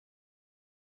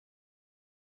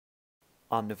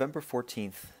On November 14,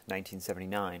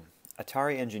 1979,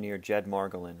 Atari engineer Jed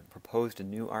Margolin proposed a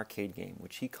new arcade game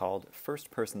which he called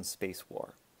First-Person Space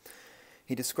War.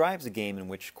 He describes a game in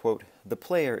which, quote, "the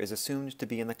player is assumed to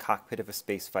be in the cockpit of a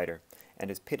space fighter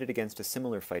and is pitted against a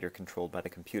similar fighter controlled by the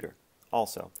computer.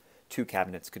 Also, two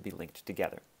cabinets could be linked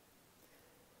together."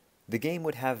 The game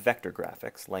would have vector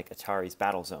graphics, like Atari's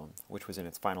Battlezone, which was in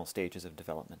its final stages of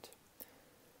development.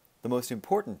 The most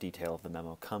important detail of the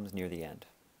memo comes near the end.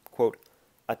 Quote,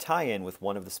 "A tie-in with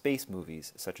one of the space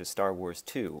movies, such as Star Wars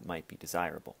II, might be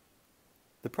desirable."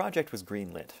 The project was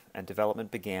greenlit, and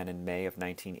development began in May of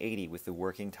 1980 with the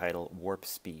working title Warp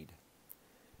Speed.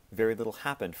 Very little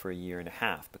happened for a year and a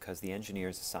half because the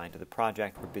engineers assigned to the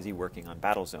project were busy working on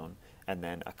Battlezone and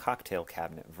then a cocktail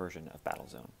cabinet version of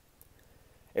Battlezone.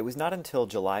 It was not until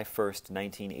July 1st,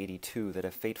 1982 that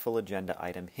a fateful agenda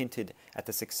item hinted at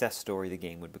the success story the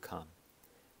game would become.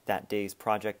 That day's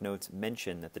project notes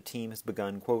mention that the team has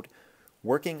begun, quote,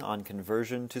 "working on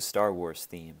conversion to Star Wars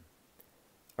theme."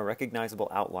 A recognizable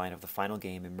outline of the final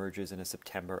game emerges in a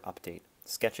September update,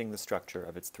 sketching the structure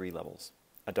of its 3 levels: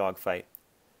 a dogfight,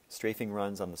 strafing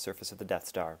runs on the surface of the Death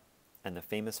Star, and the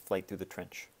famous flight through the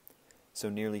trench. So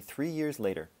nearly 3 years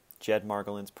later, Jed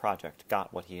Margolin's project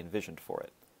got what he envisioned for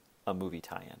it: a movie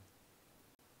tie-in.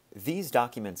 These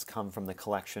documents come from the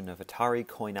collection of Atari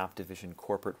Coin-Op Division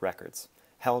corporate records,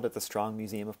 held at the Strong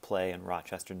Museum of Play in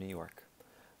Rochester, New York.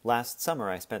 Last summer,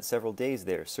 I spent several days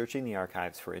there searching the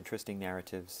archives for interesting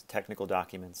narratives, technical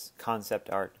documents, concept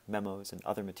art, memos, and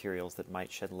other materials that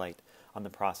might shed light on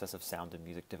the process of sound and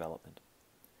music development.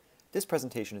 This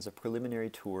presentation is a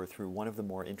preliminary tour through one of the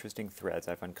more interesting threads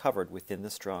I've uncovered within the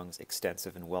Strong's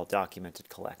extensive and well-documented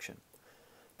collection: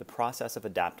 the process of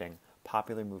adapting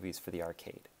popular movies for the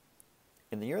arcade.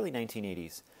 In the early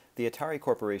 1980s, the Atari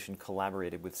Corporation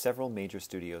collaborated with several major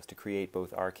studios to create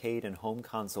both arcade and home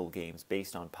console games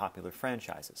based on popular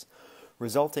franchises,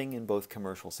 resulting in both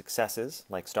commercial successes,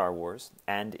 like Star Wars,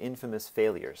 and infamous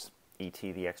failures,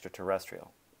 E.T. the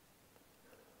Extraterrestrial.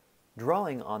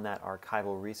 Drawing on that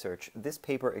archival research, this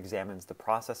paper examines the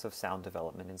process of sound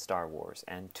development in Star Wars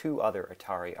and 2 other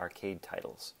Atari arcade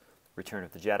titles: Return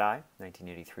of the Jedi,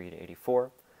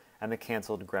 1983-84, and the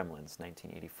canceled Gremlins,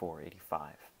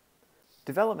 1984-85.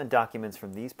 Development documents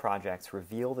from these projects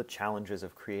reveal the challenges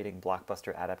of creating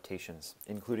blockbuster adaptations,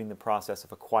 including the process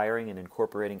of acquiring and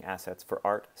incorporating assets for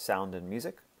art, sound, and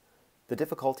music, the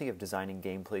difficulty of designing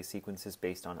gameplay sequences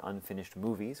based on unfinished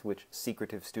movies which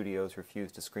secretive studios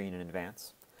refuse to screen in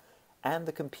advance, and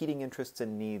the competing interests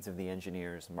and needs of the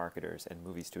engineers, marketers, and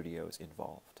movie studios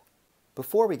involved.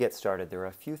 Before we get started, there are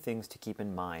a few things to keep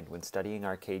in mind when studying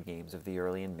arcade games of the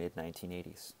early and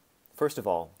mid-1980s. First of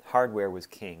all, hardware was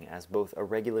king as both a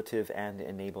regulative and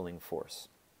enabling force.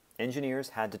 Engineers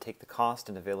had to take the cost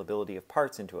and availability of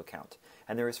parts into account,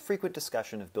 and there is frequent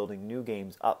discussion of building new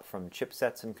games up from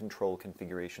chipsets and control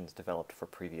configurations developed for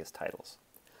previous titles.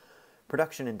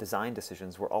 Production and design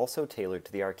decisions were also tailored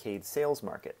to the arcade sales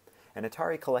market, and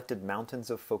Atari collected mountains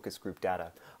of focus group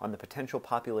data on the potential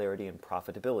popularity and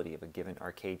profitability of a given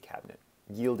arcade cabinet,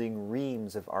 yielding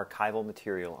reams of archival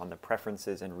material on the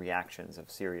preferences and reactions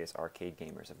of serious arcade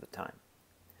gamers of the time.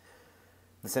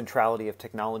 The centrality of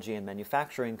technology and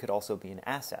manufacturing could also be an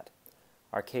asset.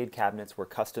 Arcade cabinets were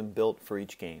custom-built for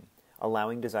each game,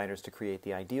 allowing designers to create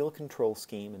the ideal control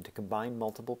scheme and to combine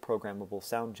multiple programmable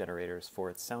sound generators for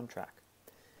its soundtrack.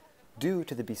 Due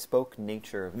to the bespoke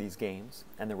nature of these games,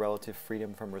 and the relative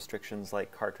freedom from restrictions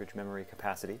like cartridge memory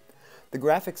capacity, the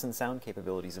graphics and sound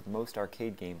capabilities of most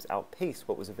arcade games outpace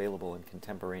what was available in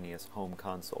contemporaneous home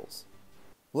consoles.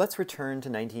 Let's return to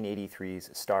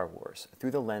 1983's Star Wars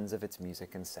through the lens of its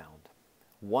music and sound.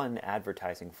 One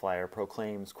advertising flyer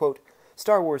proclaims, quote,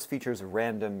 "Star Wars features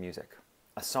random music.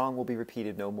 A song will be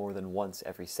repeated no more than once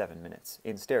every 7 minutes,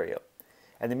 in stereo,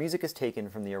 and the music is taken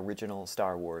from the original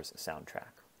Star Wars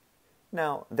soundtrack."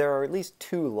 Now, there are at least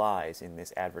 2 lies in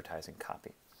this advertising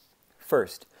copy.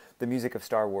 First, the music of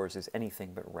Star Wars is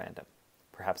anything but random.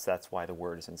 Perhaps that's why the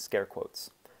word is in scare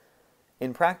quotes.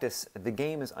 In practice, the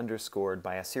game is underscored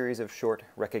by a series of short,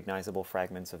 recognizable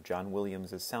fragments of John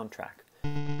Williams' soundtrack.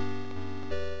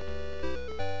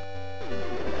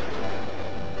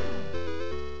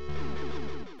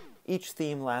 Each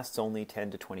theme lasts only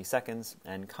 10 to 20 seconds,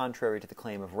 and contrary to the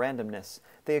claim of randomness,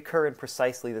 they occur in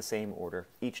precisely the same order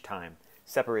each time,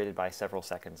 separated by several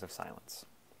seconds of silence.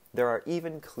 There are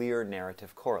even clear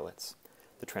narrative correlates.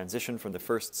 The transition from the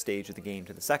first stage of the game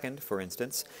to the second, for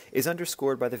instance, is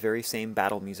underscored by the very same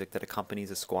battle music that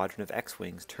accompanies a squadron of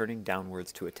X-Wings turning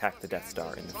downwards to attack the Death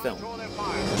Star in the film.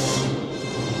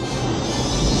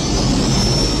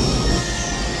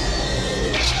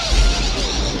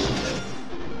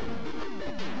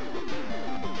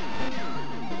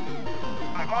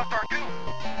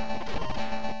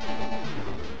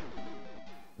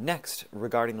 Next,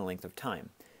 regarding the length of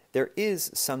time, there is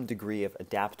some degree of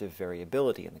adaptive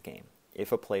variability in the game.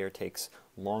 If a player takes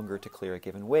longer to clear a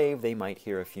given wave, they might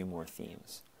hear a few more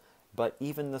themes. But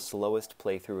even the slowest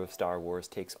playthrough of Star Wars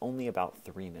takes only about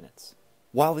 3 minutes.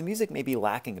 While the music may be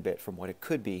lacking a bit from what it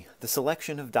could be, the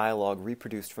selection of dialogue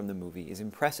reproduced from the movie is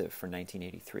impressive for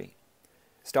 1983.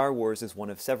 Star Wars is one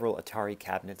of several Atari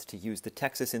cabinets to use the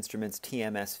Texas Instruments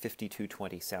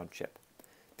TMS-5220 sound chip.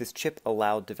 This chip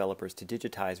allowed developers to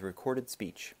digitize recorded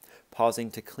speech, pausing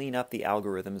to clean up the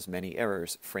algorithm's many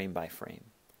errors frame by frame.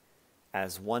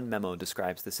 As one memo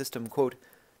describes the system, quote,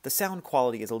 "The sound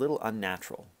quality is a little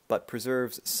unnatural, but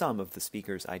preserves some of the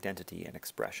speaker's identity and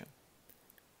expression."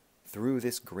 Through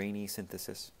this grainy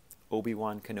synthesis,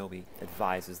 Obi-Wan Kenobi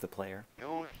advises the player.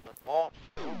 "Use the Force."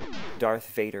 Darth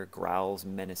Vader growls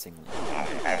menacingly.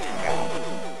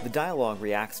 The dialogue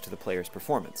reacts to the player's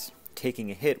performance.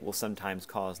 Taking a hit will sometimes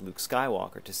cause Luke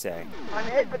Skywalker to say, "I'm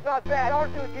hit, but not bad.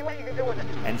 R2, see what you can do with it."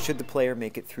 And should the player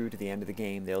make it through to the end of the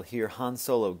game, they'll hear Han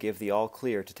Solo give the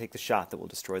all-clear to take the shot that will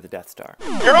destroy the Death Star.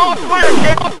 "You're all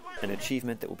clear, kid!" An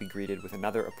achievement that will be greeted with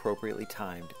another appropriately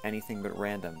timed, anything but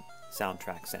random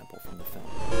soundtrack sample from the film.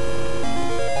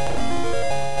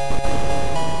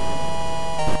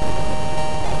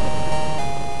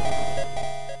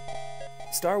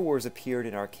 Star Wars appeared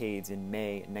in arcades in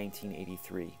May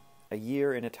 1983. A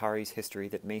year in Atari's history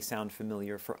that may sound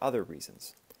familiar for other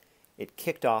reasons. It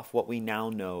kicked off what we now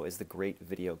know as the Great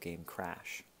Video Game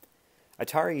Crash.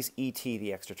 Atari's E.T.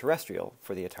 the Extraterrestrial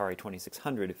for the Atari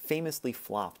 2600 famously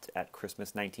flopped at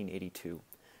Christmas 1982,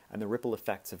 and the ripple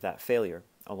effects of that failure,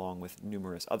 along with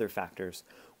numerous other factors,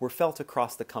 were felt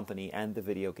across the company and the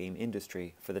video game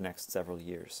industry for the next several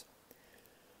years.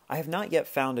 I have not yet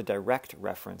found a direct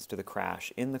reference to the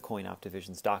crash in the Coin-Op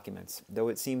Division's documents, though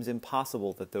it seems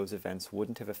impossible that those events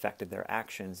wouldn't have affected their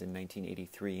actions in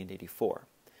 1983 and 84.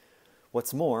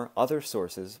 What's more, other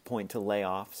sources point to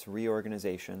layoffs,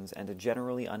 reorganizations, and a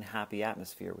generally unhappy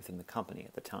atmosphere within the company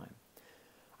at the time.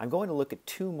 I'm going to look at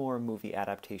 2 more movie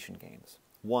adaptation games,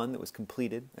 one that was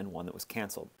completed and one that was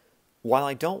canceled. While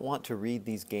I don't want to read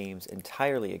these games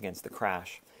entirely against the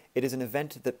crash, it is an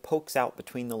event that pokes out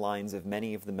between the lines of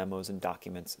many of the memos and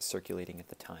documents circulating at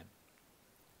the time.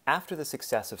 After the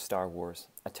success of Star Wars,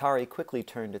 Atari quickly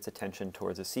turned its attention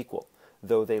towards a sequel,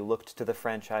 though they looked to the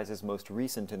franchise's most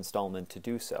recent installment to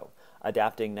do so,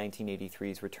 adapting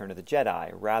 1983's Return of the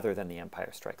Jedi rather than The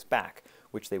Empire Strikes Back,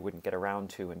 which they wouldn't get around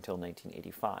to until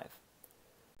 1985.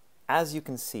 As you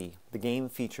can see, the game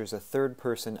features a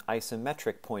third-person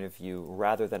isometric point of view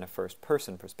rather than a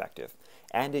first-person perspective,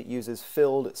 and it uses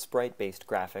filled, sprite-based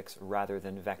graphics rather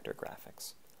than vector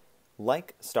graphics.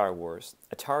 Like Star Wars,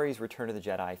 Atari's Return of the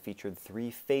Jedi featured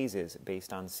 3 phases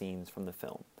based on scenes from the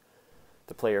film.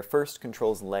 The player first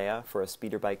controls Leia for a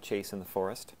speeder bike chase in the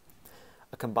forest.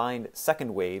 A combined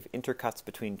second wave intercuts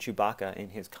between Chewbacca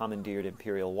in his commandeered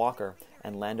Imperial Walker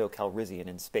and Lando Calrissian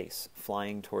in space,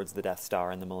 flying towards the Death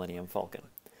Star and the Millennium Falcon.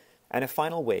 And a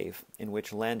final wave in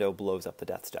which Lando blows up the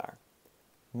Death Star.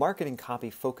 Marketing copy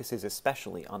focuses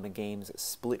especially on the game's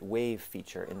split wave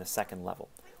feature in the second level,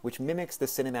 which mimics the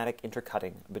cinematic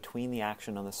intercutting between the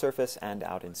action on the surface and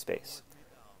out in space.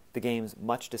 The game's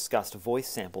much-discussed voice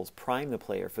samples prime the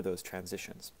player for those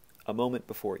transitions. A moment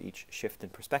before each shift in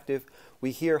perspective, we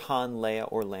hear Han, Leia,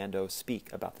 or Lando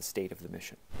speak about the state of the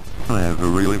mission. "I have a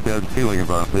really bad feeling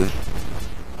about this."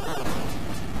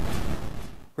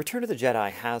 Return of the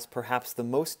Jedi has perhaps the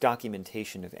most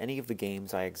documentation of any of the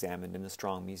games I examined in the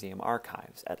Strong Museum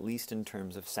archives, at least in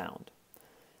terms of sound.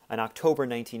 An October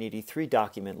 1983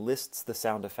 document lists the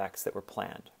sound effects that were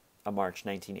planned. A March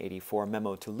 1984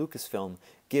 memo to Lucasfilm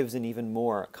gives an even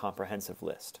more comprehensive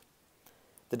list.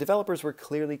 The developers were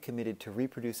clearly committed to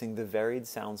reproducing the varied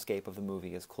soundscape of the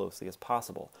movie as closely as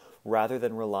possible, rather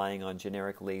than relying on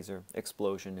generic laser,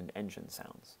 explosion, and engine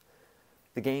sounds.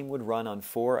 The game would run on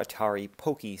 4 Atari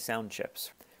Pokey sound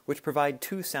chips, which provide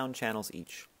 2 sound channels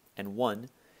each, and 1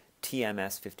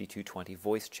 TMS-5220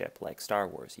 voice chip like Star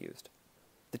Wars used.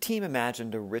 The team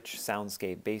imagined a rich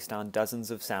soundscape based on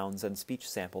dozens of sounds and speech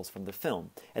samples from the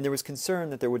film, and there was concern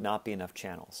that there would not be enough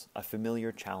channels, a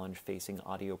familiar challenge facing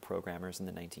audio programmers in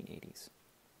the 1980s.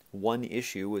 One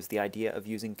issue was the idea of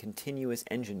using continuous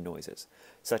engine noises,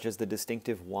 such as the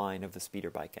distinctive whine of the speeder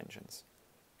bike engines.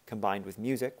 Combined with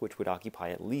music, which would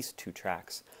occupy at least 2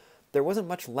 tracks, there wasn't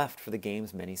much left for the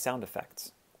game's many sound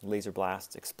effects: laser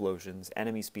blasts, explosions,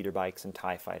 enemy speeder bikes and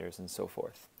TIE fighters, and so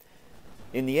forth.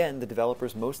 In the end, the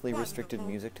developers mostly restricted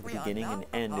music to the beginning and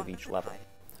end of each level,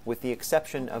 with the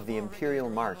exception of the Imperial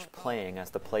March playing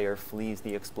as the player flees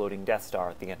the exploding Death Star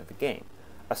at the end of the game,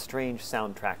 a strange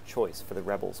soundtrack choice for the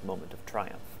Rebels' moment of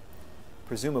triumph.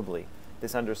 Presumably,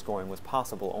 this underscoring was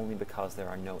possible only because there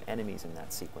are no enemies in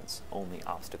that sequence, only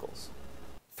obstacles.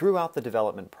 Throughout the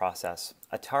development process,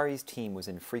 Atari's team was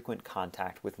in frequent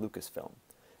contact with Lucasfilm.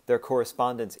 Their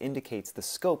correspondence indicates the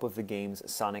scope of the game's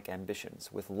sonic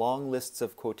ambitions, with long lists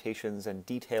of quotations and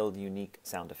detailed, unique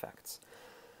sound effects.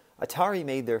 Atari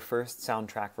made their first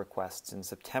soundtrack requests in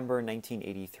September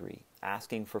 1983,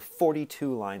 asking for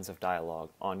 42 lines of dialogue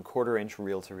on quarter-inch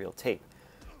reel-to-reel tape,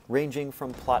 ranging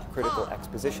from plot-critical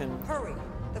exposition Hurry!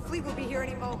 The fleet will be here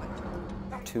any moment.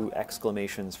 to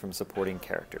exclamations from supporting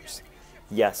characters.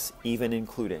 Yes, even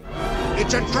including,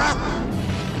 It's a trap!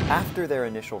 After their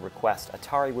initial request,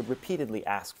 Atari would repeatedly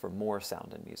ask for more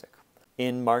sound and music.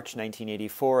 In March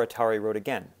 1984, Atari wrote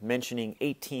again, mentioning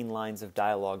 18 lines of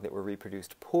dialogue that were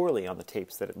reproduced poorly on the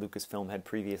tapes that Lucasfilm had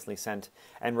previously sent,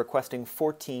 and requesting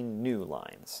 14 new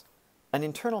lines. An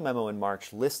internal memo in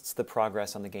March lists the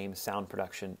progress on the game's sound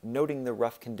production, noting the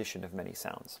rough condition of many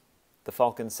sounds. The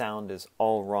Falcon sound is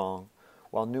all wrong,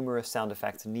 while numerous sound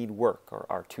effects need work or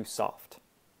are too soft.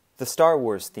 The Star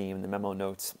Wars theme, the memo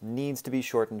notes, needs to be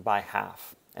shortened by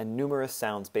half, and numerous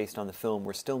sounds based on the film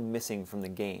were still missing from the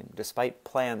game, despite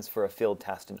plans for a field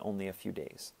test in only a few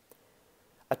days.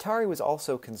 Atari was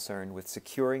also concerned with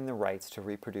securing the rights to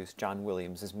reproduce John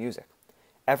Williams' music.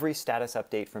 Every status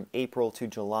update from April to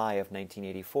July of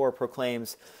 1984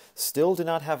 proclaims, "Still do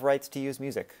not have rights to use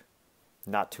music.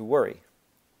 Not to worry."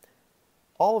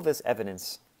 All of this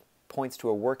evidence points to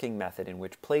a working method in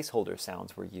which placeholder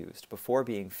sounds were used before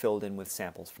being filled in with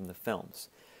samples from the films.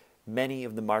 Many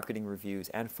of the marketing reviews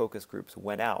and focus groups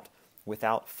went out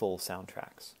without full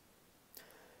soundtracks.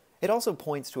 It also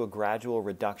points to a gradual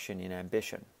reduction in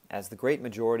ambition, as the great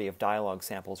majority of dialogue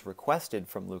samples requested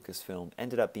from Lucasfilm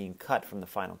ended up being cut from the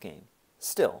final game.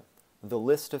 Still, the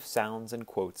list of sounds and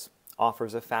quotes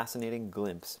offers a fascinating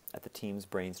glimpse at the team's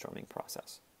brainstorming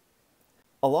process.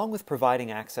 Along with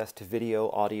providing access to video,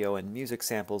 audio, and music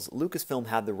samples, Lucasfilm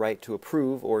had the right to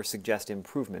approve or suggest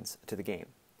improvements to the game.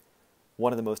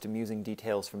 One of the most amusing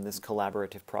details from this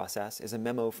collaborative process is a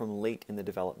memo from late in the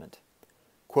development.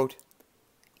 Quote,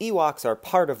 "Ewoks are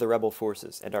part of the rebel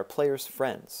forces and are players'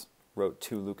 friends," wrote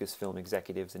two Lucasfilm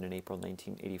executives in an April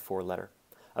 1984 letter,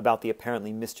 about the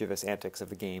apparently mischievous antics of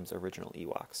the game's original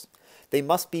Ewoks. "They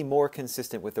must be more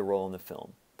consistent with the role in the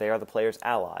film. They are the player's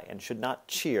ally and should not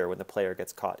cheer when the player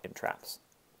gets caught in traps."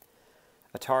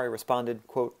 Atari responded,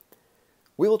 quote,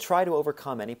 "We will try to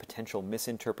overcome any potential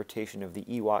misinterpretation of the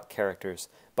Ewok characters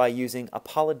by using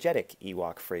apologetic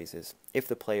Ewok phrases if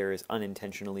the player is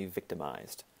unintentionally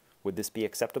victimized. Would this be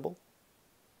acceptable?"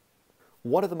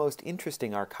 One of the most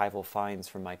interesting archival finds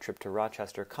from my trip to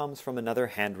Rochester comes from another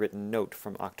handwritten note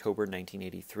from October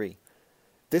 1983.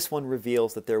 This one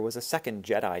reveals that there was a second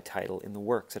Jedi title in the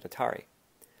works at Atari.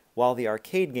 While the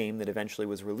arcade game that eventually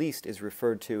was released is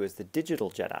referred to as the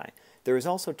Digital Jedi, there is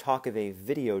also talk of a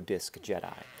video disc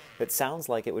Jedi that sounds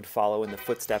like it would follow in the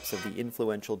footsteps of the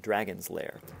influential Dragon's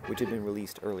Lair, which had been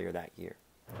released earlier that year.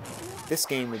 This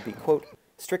game would be, quote,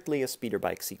 "strictly a speeder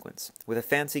bike sequence, with a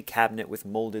fancy cabinet with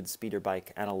molded speeder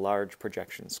bike and a large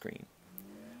projection screen."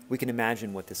 We can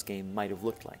imagine what this game might have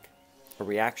looked like. A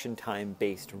reaction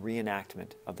time-based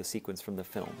reenactment of the sequence from the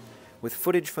film, with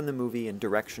footage from the movie and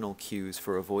directional cues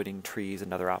for avoiding trees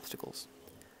and other obstacles.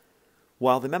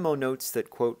 While the memo notes that,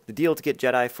 quote, "the deal to get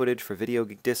Jedi footage for video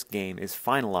disc game is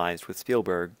finalized with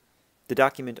Spielberg," the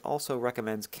document also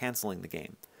recommends canceling the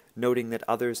game, noting that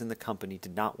others in the company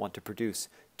did not want to produce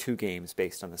two games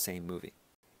based on the same movie.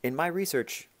 In my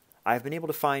research, I have been able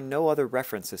to find no other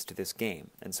references to this game,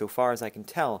 and so far as I can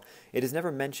tell, it is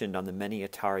never mentioned on the many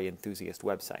Atari enthusiast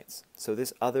websites, so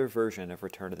this other version of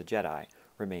Return of the Jedi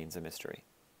remains a mystery.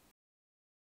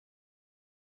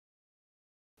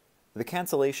 The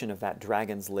cancellation of that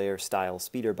Dragon's Lair style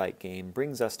speeder bike game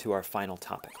brings us to our final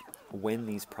topic: when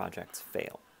these projects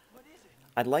fail.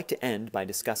 I'd like to end by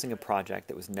discussing a project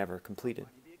that was never completed.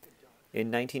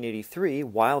 In 1983,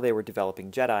 while they were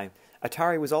developing Jedi,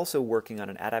 Atari was also working on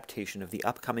an adaptation of the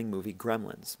upcoming movie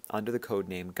Gremlins, under the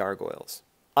codename Gargoyles.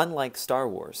 Unlike Star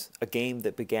Wars, a game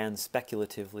that began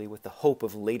speculatively with the hope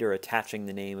of later attaching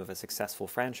the name of a successful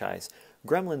franchise,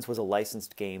 Gremlins was a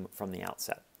licensed game from the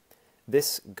outset.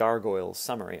 This Gargoyles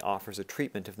summary offers a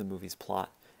treatment of the movie's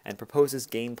plot and proposes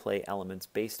gameplay elements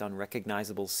based on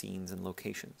recognizable scenes and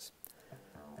locations.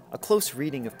 A close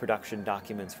reading of production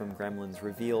documents from Gremlins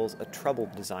reveals a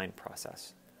troubled design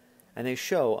process, and they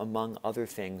show, among other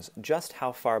things, just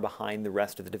how far behind the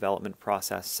rest of the development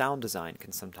process sound design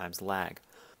can sometimes lag.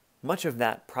 Much of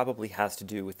that probably has to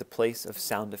do with the place of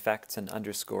sound effects and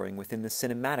underscoring within the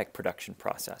cinematic production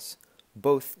process.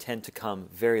 Both tend to come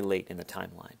very late in the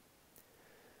timeline.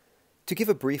 To give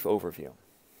a brief overview,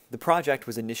 the project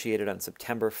was initiated on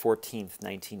September 14,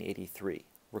 1983.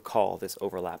 Recall, this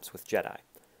overlaps with Jedi.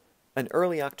 An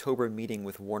early October meeting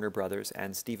with Warner Brothers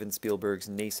and Steven Spielberg's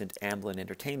nascent Amblin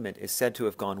Entertainment is said to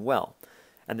have gone well,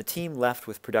 and the team left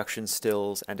with production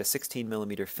stills and a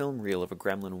 16mm film reel of a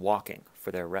gremlin walking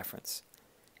for their reference.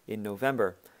 In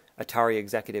November, Atari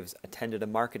executives attended a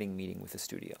marketing meeting with the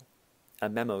studio. A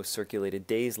memo circulated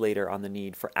days later on the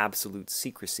need for absolute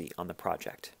secrecy on the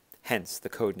project, hence the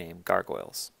codename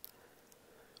Gargoyles.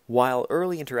 While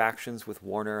early interactions with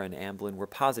Warner and Amblin were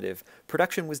positive,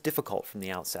 production was difficult from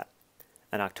the outset.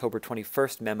 An October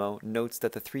 21st memo notes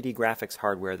that the 3D graphics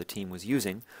hardware the team was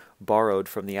using, borrowed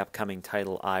from the upcoming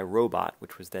title iRobot,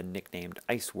 which was then nicknamed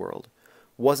Ice World,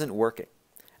 wasn't working,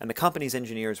 and the company's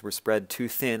engineers were spread too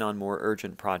thin on more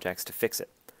urgent projects to fix it.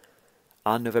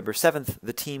 On November 7th,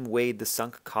 the team weighed the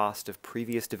sunk cost of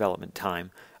previous development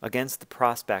time against the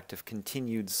prospect of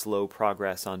continued slow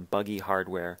progress on buggy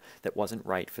hardware that wasn't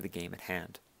right for the game at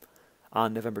hand.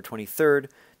 On November 23rd,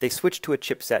 they switched to a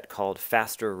chipset called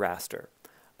Faster Raster,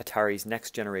 Atari's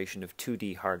next generation of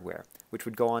 2D hardware, which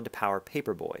would go on to power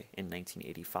Paperboy in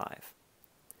 1985.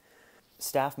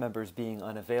 Staff members being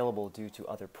unavailable due to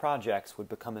other projects would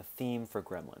become a theme for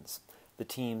Gremlins. The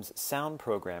team's sound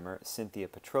programmer, Cynthia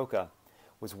Petroka,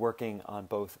 was working on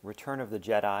both Return of the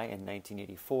Jedi in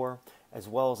 1984, as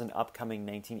well as an upcoming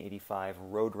 1985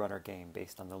 Roadrunner game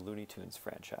based on the Looney Tunes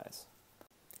franchise.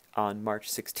 On March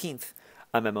 16th,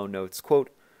 a memo notes,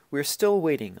 quote, "We're still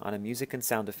waiting on a music and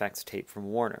sound effects tape from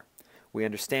Warner. We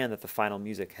understand that the final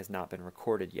music has not been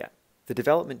recorded yet." The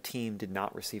development team did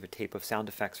not receive a tape of sound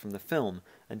effects from the film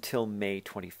until May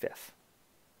 25th.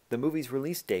 The movie's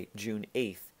release date, June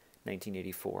 8th,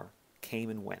 1984, came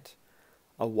and went.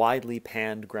 A widely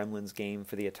panned Gremlins game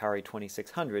for the Atari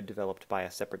 2600, developed by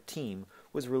a separate team,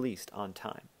 was released on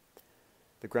time.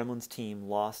 The Gremlins team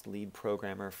lost lead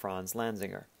programmer Franz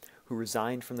Lanzinger, who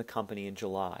resigned from the company in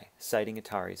July, citing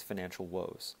Atari's financial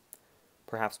woes.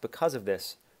 Perhaps because of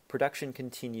this, production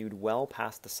continued well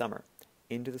past the summer,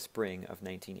 into the spring of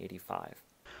 1985.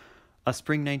 A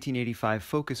spring 1985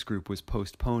 focus group was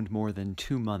postponed more than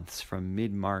 2 months from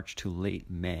mid-March to late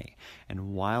May,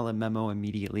 and while a memo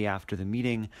immediately after the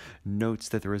meeting notes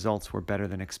that the results were better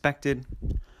than expected,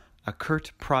 a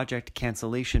curt project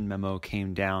cancellation memo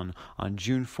came down on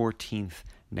June 14,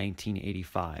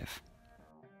 1985.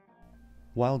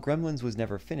 While Gremlins was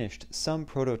never finished, some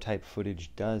prototype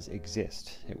footage does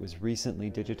exist. It was recently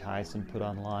digitized and put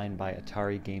online by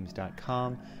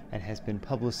AtariGames.com and has been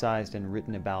publicized and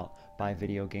written about by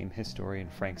video game historian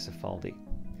Frank Cifaldi.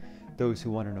 Those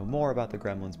who want to know more about the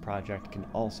Gremlins project can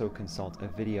also consult a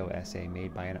video essay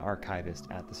made by an archivist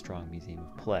at the Strong Museum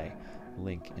of Play,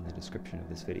 link in the description of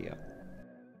this video.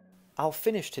 I'll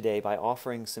finish today by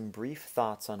offering some brief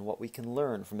thoughts on what we can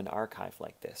learn from an archive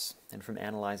like this, and from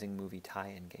analyzing movie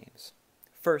tie-in games.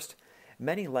 First,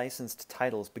 many licensed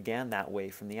titles began that way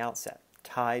from the outset,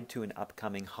 tied to an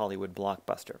upcoming Hollywood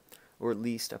blockbuster, or at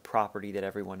least a property that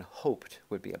everyone hoped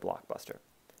would be a blockbuster.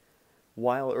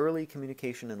 While early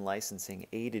communication and licensing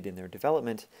aided in their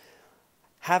development,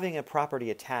 having a property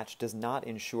attached does not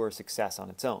ensure success on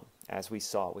its own, as we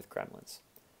saw with Gremlins.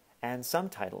 And some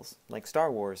titles, like Star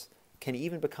Wars, can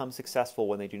even become successful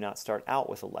when they do not start out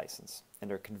with a license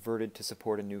and are converted to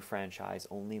support a new franchise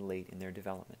only late in their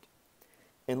development.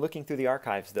 In looking through the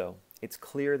archives, though, it's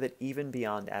clear that even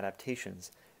beyond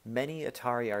adaptations, many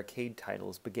Atari arcade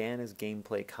titles began as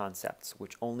gameplay concepts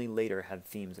which only later had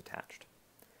themes attached.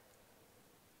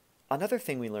 Another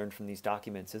thing we learned from these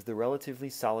documents is the relatively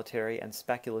solitary and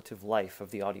speculative life of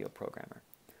the audio programmer.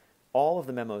 All of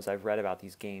the memos I've read about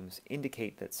these games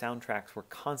indicate that soundtracks were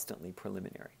constantly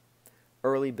preliminary.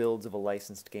 Early builds of a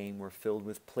licensed game were filled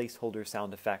with placeholder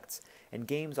sound effects, and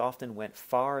games often went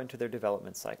far into their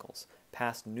development cycles,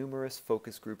 past numerous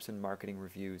focus groups and marketing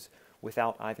reviews,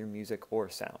 without either music or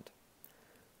sound.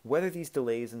 Whether these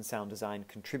delays in sound design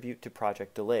contribute to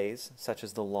project delays, such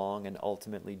as the long and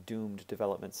ultimately doomed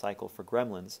development cycle for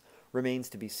Gremlins, remains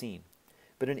to be seen,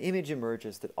 but an image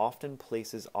emerges that often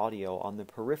places audio on the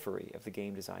periphery of the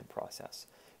game design process,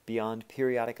 beyond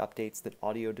periodic updates that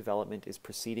audio development is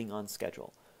proceeding on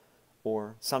schedule,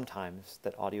 or sometimes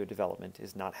that audio development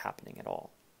is not happening at all.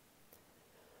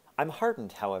 I'm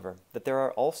heartened, however, that there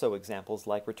are also examples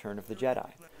like Return of the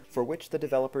Jedi, for which the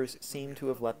developers seem to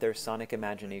have let their sonic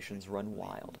imaginations run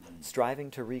wild, striving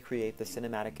to recreate the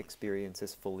cinematic experience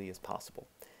as fully as possible.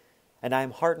 And I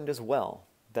am heartened as well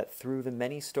that through the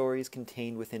many stories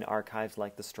contained within archives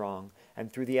like the Strong,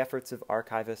 and through the efforts of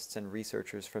archivists and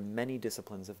researchers from many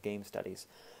disciplines of game studies,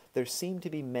 there seem to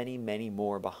be many, many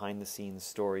more behind-the-scenes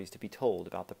stories to be told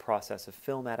about the process of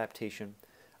film adaptation,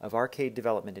 of arcade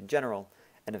development in general,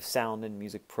 and of sound and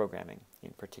music programming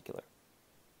in particular.